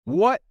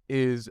What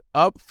is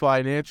up,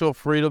 Financial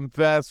Freedom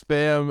Fast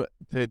fam?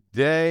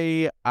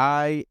 Today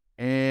I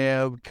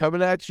am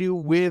coming at you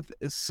with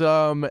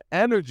some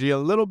energy, a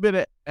little bit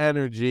of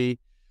energy,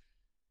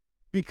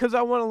 because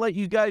I want to let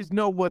you guys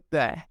know what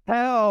the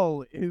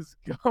hell is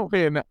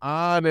going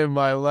on in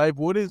my life.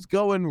 What is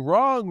going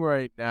wrong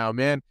right now,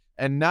 man?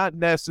 And not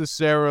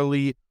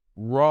necessarily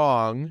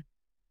wrong,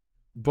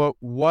 but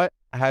what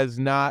has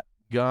not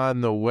gone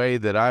the way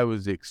that I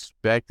was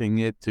expecting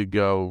it to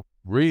go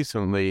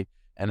recently.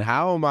 And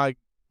how am I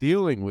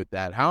dealing with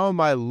that? How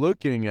am I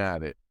looking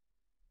at it?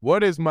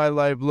 What is my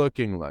life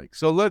looking like?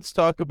 So let's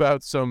talk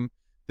about some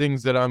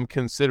things that I'm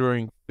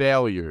considering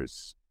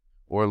failures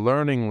or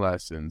learning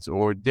lessons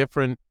or a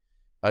different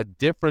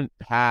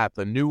path,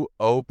 a new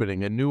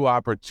opening, a new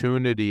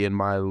opportunity in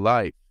my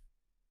life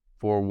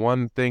for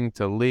one thing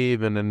to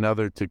leave and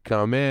another to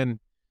come in.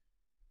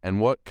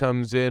 And what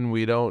comes in,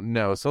 we don't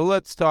know. So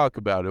let's talk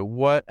about it.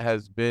 What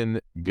has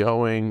been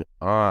going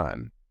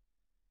on?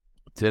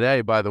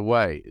 Today, by the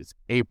way, is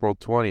April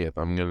 20th.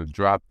 I'm going to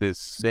drop this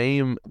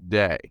same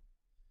day.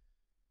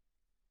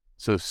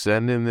 So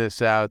send this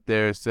out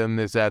there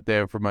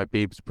for my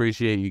peeps.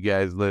 Appreciate you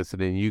guys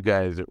listening. You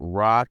guys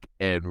rock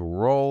and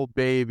roll,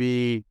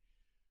 baby.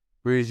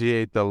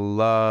 Appreciate the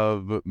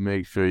love.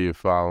 Make sure you're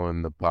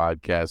following the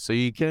podcast so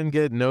you can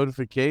get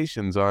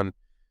notifications on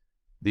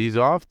these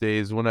off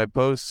days when I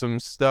post some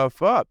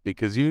stuff up,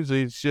 because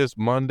usually it's just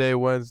Monday,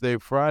 Wednesday,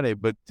 Friday.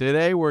 But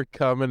today we're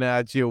coming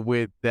at you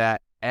with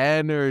that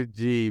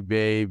energy,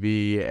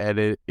 baby, and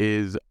it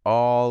is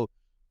all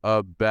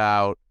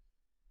about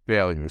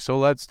failure. So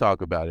let's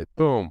talk about it.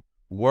 Boom.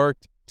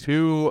 Worked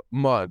 2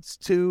 months,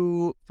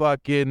 2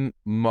 fucking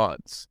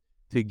months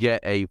to get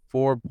a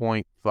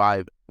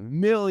 $4.5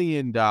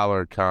 million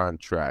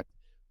contract,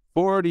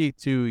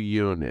 42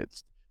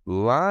 units,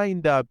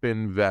 lined up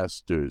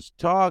investors,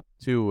 talked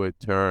to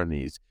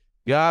attorneys,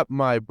 got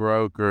my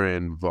broker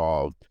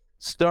involved,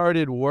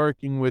 started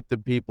working with the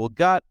people,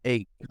 got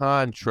a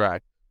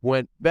contract,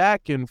 went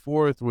back and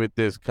forth with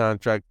this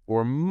contract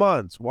for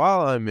months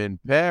while I'm in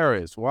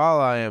Paris, while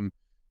I am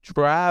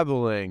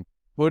traveling,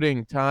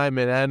 putting time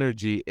and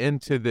energy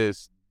into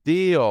this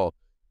deal.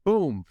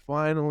 Boom,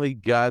 finally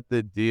got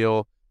the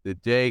deal. The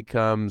day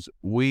comes,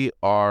 we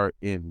are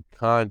in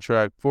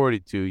contract,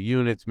 42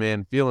 units,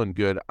 man, feeling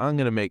good. I'm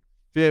going to make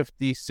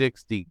 50,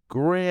 60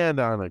 grand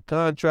on a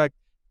contract,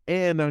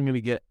 and I'm going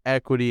to get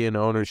equity and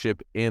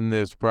ownership in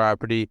this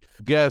property.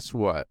 Guess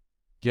what?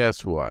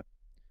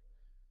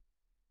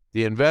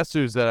 The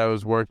investors that I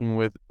was working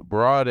with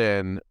brought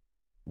in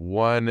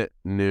one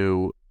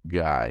new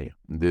guy.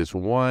 This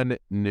one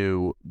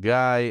new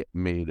guy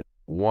made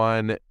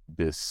one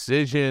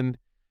decision,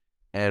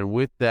 and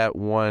with that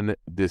one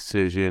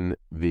decision,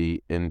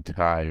 the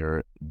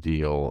entire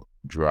deal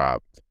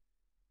dropped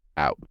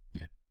out.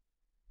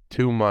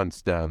 2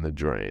 months down the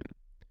drain.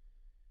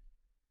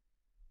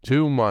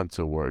 2 months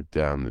of work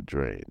down the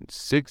drain.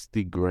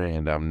 60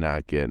 grand I'm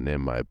not getting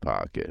in my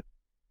pocket.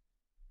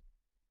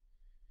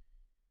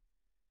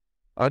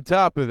 On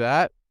top of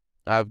that,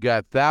 I've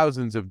got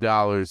thousands of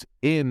dollars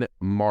in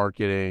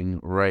marketing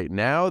right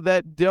now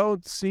that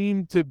don't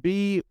seem to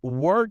be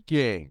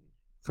working.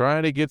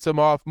 Trying to get some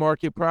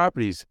off-market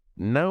properties.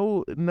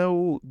 No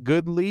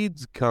good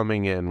leads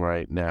coming in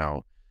right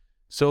now.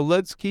 So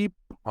let's keep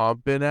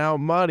pumping out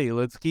money.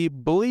 Let's keep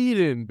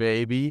bleeding,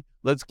 baby.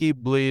 Let's keep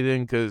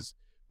bleeding, because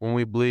when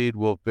we bleed,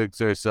 we'll fix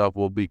ourselves.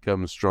 We'll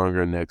become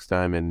stronger next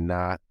time and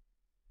not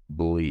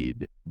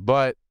bleed.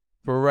 But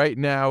for right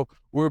now,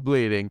 we're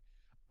bleeding.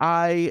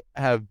 I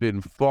have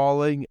been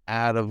falling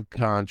out of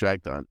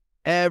contract on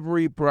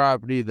every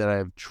property that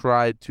I've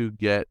tried to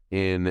get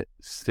in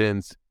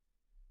since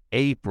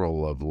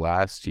April of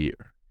last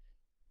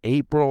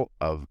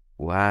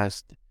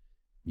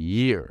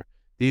year.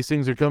 These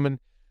things are coming,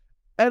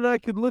 and I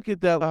could look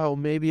at that, oh,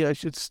 maybe I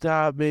should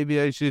stop.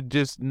 Maybe I should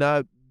just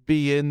not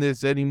be in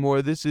this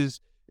anymore. It's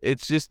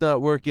just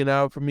not working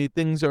out for me.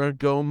 Things aren't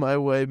going my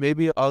way.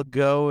 Maybe I'll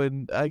go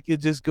and I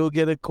could just go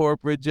get a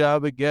corporate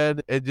job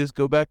again and just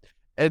go back.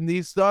 And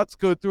these thoughts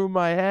go through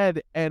my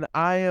head, and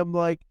I am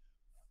like,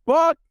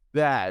 fuck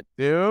that,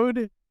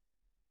 dude.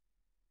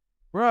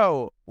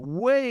 Bro,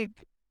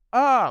 wake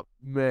up,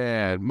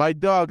 man. My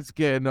dog's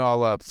getting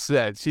all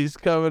upset. She's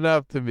coming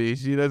up to me.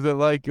 She doesn't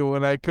like it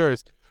when I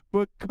curse.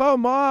 But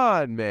come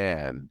on,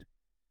 man.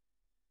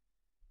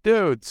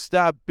 Dude,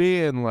 stop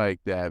being like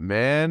that,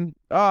 man.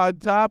 Oh, on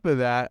top of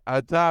that,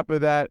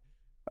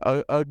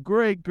 a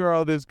great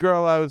girl, this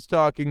girl I was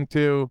talking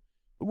to,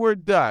 we're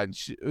done.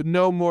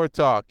 No more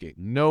talking.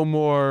 No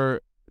more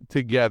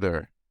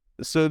together.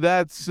 So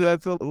that's a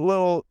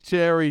little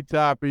cherry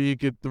topper you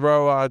could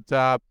throw on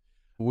top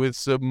with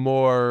some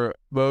more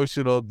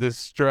emotional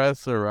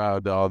distress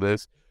around all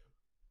this.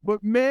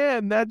 But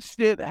man, that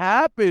shit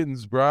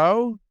happens,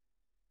 bro.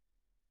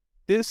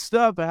 This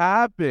stuff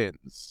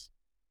happens.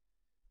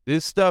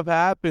 This stuff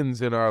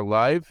happens in our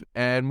life,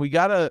 and we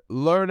got to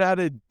learn how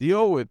to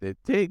deal with it.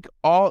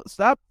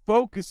 Stop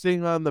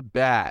focusing on the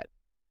bad.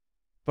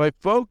 If I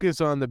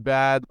focus on the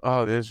bad,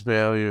 oh, this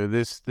failure,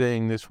 this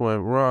thing, this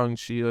went wrong,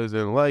 she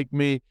doesn't like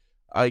me,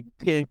 I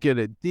can't get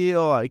a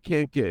deal, I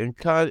can't get in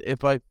cut.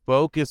 If I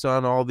focus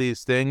on all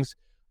these things,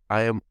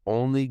 I am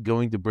only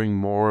going to bring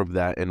more of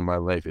that into my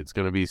life. It's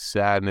going to be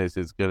sadness,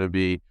 it's going to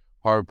be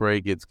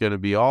heartbreak, it's going to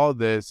be all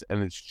this,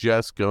 and it's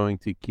just going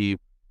to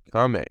keep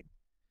coming.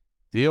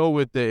 Deal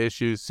with the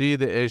issues, see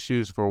the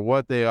issues for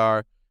what they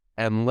are,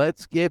 and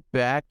let's get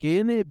back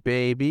in it,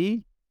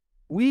 baby.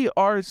 We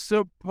are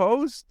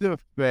supposed to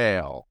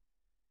fail.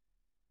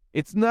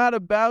 It's not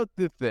about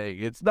the thing.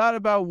 It's not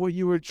about what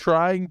you were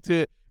trying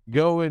to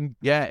go and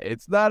get.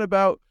 It's not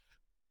about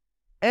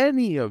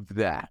any of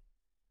that.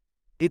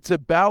 It's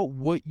about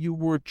what you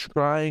were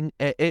trying.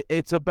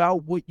 It's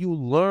about what you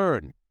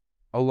learn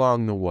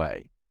along the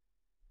way.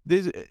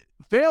 This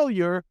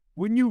failure,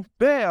 when you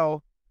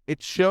fail,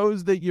 it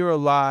shows that you're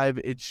alive.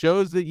 It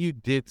shows that you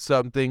did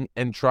something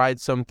and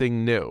tried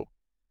something new.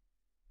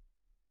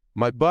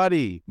 My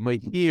buddy,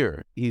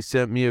 Mahir, he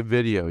sent me a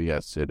video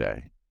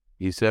yesterday.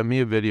 He sent me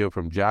a video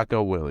from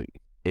Jocko Willink.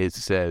 It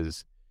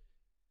says,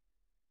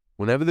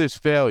 whenever there's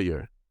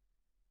failure,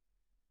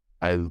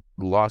 I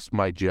lost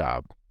my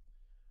job.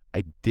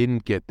 I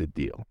didn't get the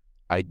deal.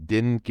 I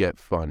didn't get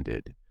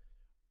funded.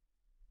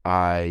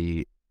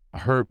 I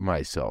hurt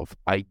myself.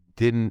 I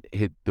didn't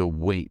hit the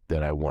weight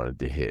that I wanted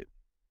to hit.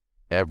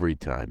 Every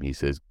time he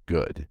says,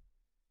 good.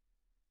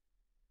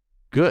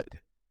 Good.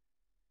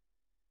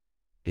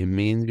 It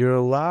means you're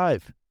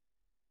alive.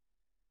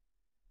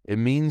 It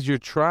means you're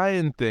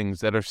trying things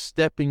that are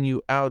stepping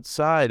you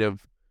outside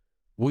of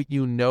what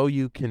you know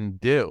you can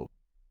do.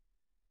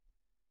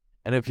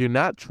 And if you're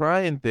not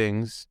trying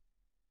things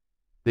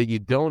that you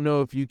don't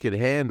know if you could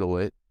handle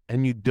it,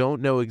 and you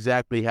don't know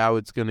exactly how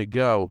it's going to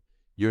go,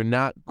 you're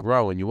not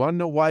growing. You want to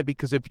know why?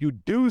 Because if you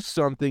do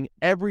something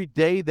every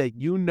day that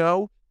you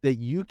know that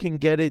you can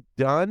get it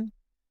done,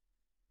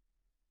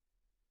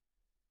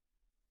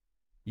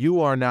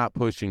 you are not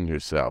pushing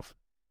yourself.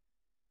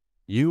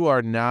 You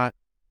are not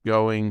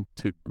going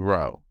to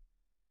grow.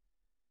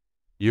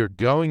 You're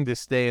going to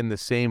stay in the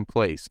same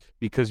place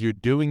because you're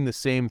doing the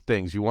same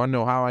things. You want to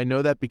know how I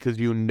know that? Because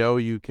you know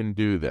you can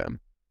do them.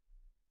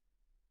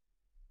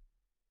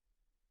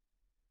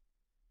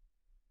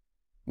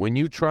 When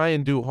you try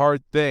and do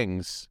hard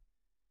things,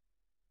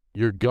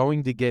 you're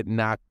going to get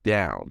knocked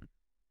down.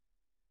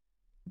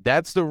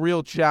 That's the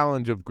real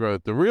challenge of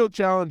growth. The real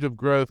challenge of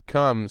growth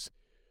comes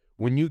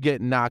when you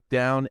get knocked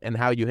down and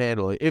how you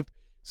handle it. If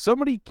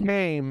somebody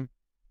came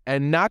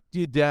and knocked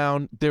you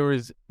down, there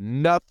is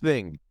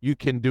nothing you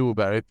can do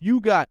about it. If you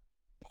got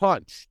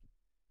punched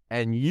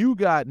and you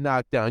got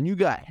knocked down, you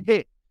got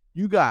hit,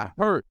 you got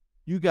hurt,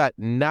 you got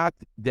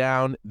knocked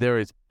down, there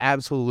is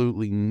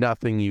absolutely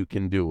nothing you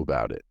can do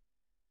about it.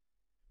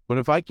 But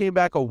if I came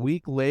back a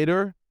week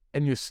later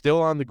and you're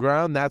still on the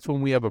ground, that's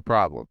when we have a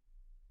problem.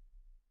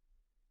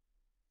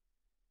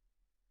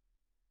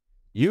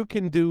 You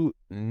can do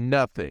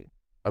nothing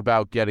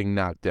about getting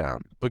knocked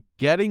down, but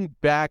getting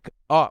back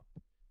up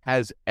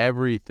has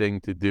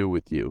everything to do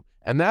with you.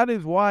 And that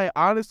is why,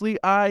 honestly,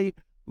 I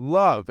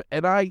love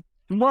and I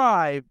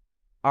thrive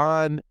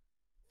on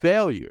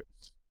failures.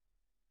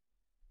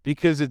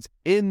 Because it's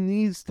in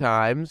these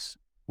times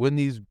when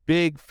these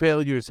big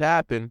failures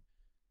happen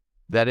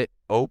that it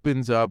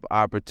opens up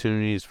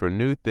opportunities for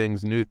new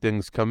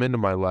things come into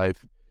my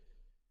life.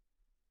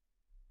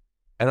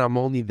 And I'm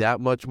only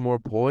that much more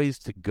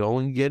poised to go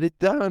and get it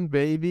done,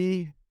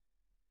 baby.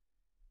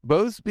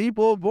 Most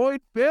people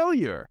avoid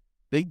failure.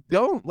 They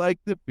don't like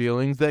the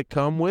feelings that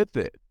come with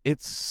it.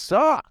 It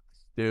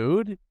sucks,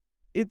 dude.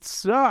 It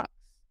sucks.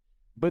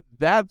 But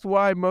that's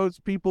why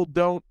most people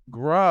don't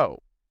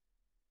grow.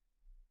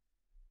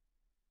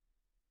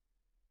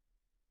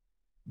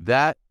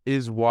 That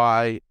is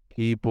why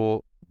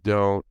people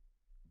don't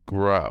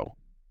grow.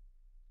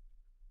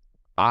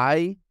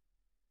 I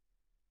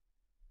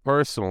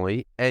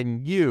personally,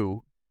 and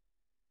you,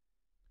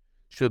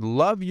 should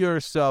love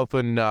yourself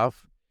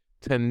enough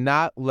to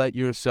not let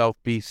yourself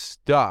be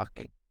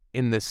stuck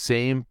in the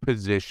same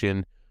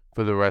position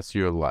for the rest of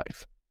your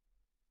life.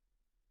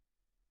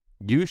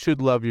 You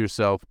should love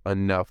yourself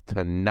enough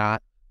to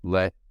not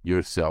let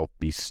yourself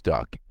be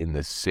stuck in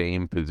the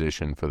same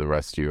position for the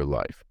rest of your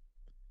life.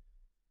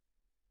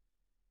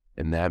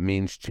 And that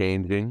means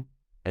changing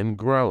and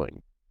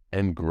growing.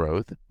 And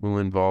growth will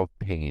involve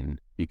pain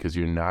because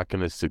you're not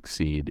going to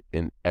succeed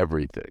in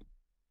everything.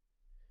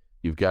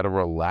 You've got to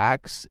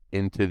relax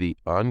into the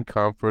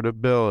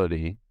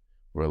uncomfortability,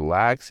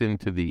 relax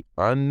into the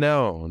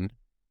unknown,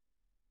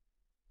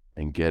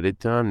 and get it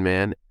done,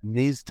 man. In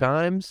these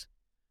times,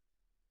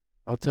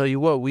 I'll tell you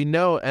what, we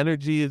know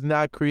energy is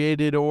not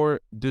created or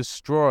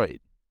destroyed.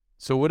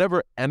 So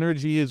whatever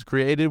energy is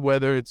created,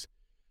 whether it's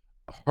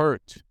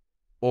hurt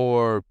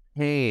or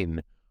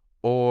pain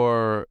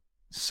or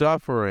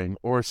suffering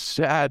or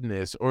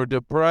sadness or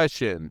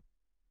depression,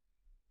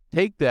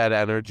 take that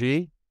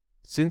energy.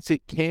 Since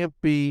it can't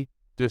be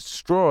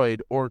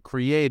destroyed or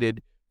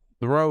created,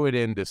 throw it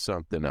into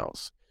something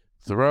else.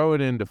 Throw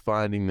it into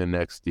finding the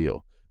next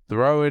deal.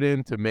 Throw it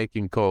into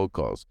making cold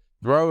calls.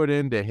 Throw it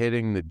into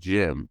hitting the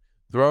gym.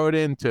 Throw it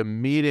into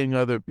meeting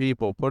other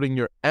people, putting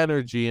your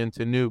energy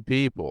into new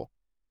people,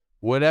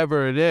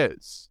 whatever it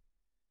is.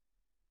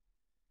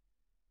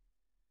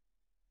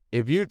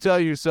 If you tell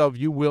yourself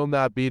you will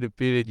not be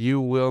defeated, you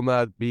will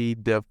not be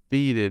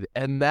defeated.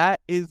 And that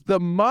is the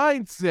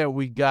mindset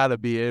we got to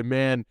be in,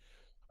 man.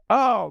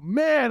 Oh,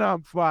 man,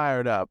 I'm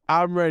fired up.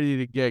 I'm ready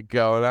to get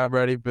going. I'm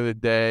ready for the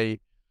day.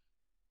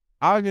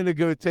 I'm going to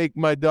go take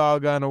my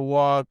dog on a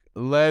walk.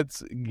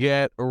 Let's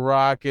get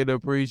rocking.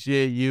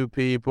 Appreciate you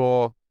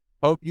people.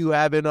 Hope you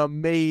have an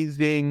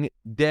amazing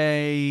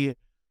day.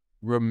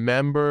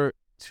 Remember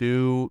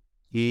to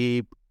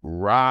keep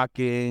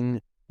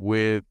rocking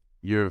with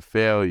your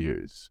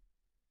failures.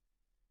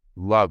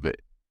 Love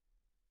it.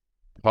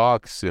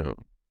 Talk soon.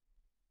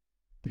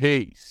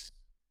 Peace.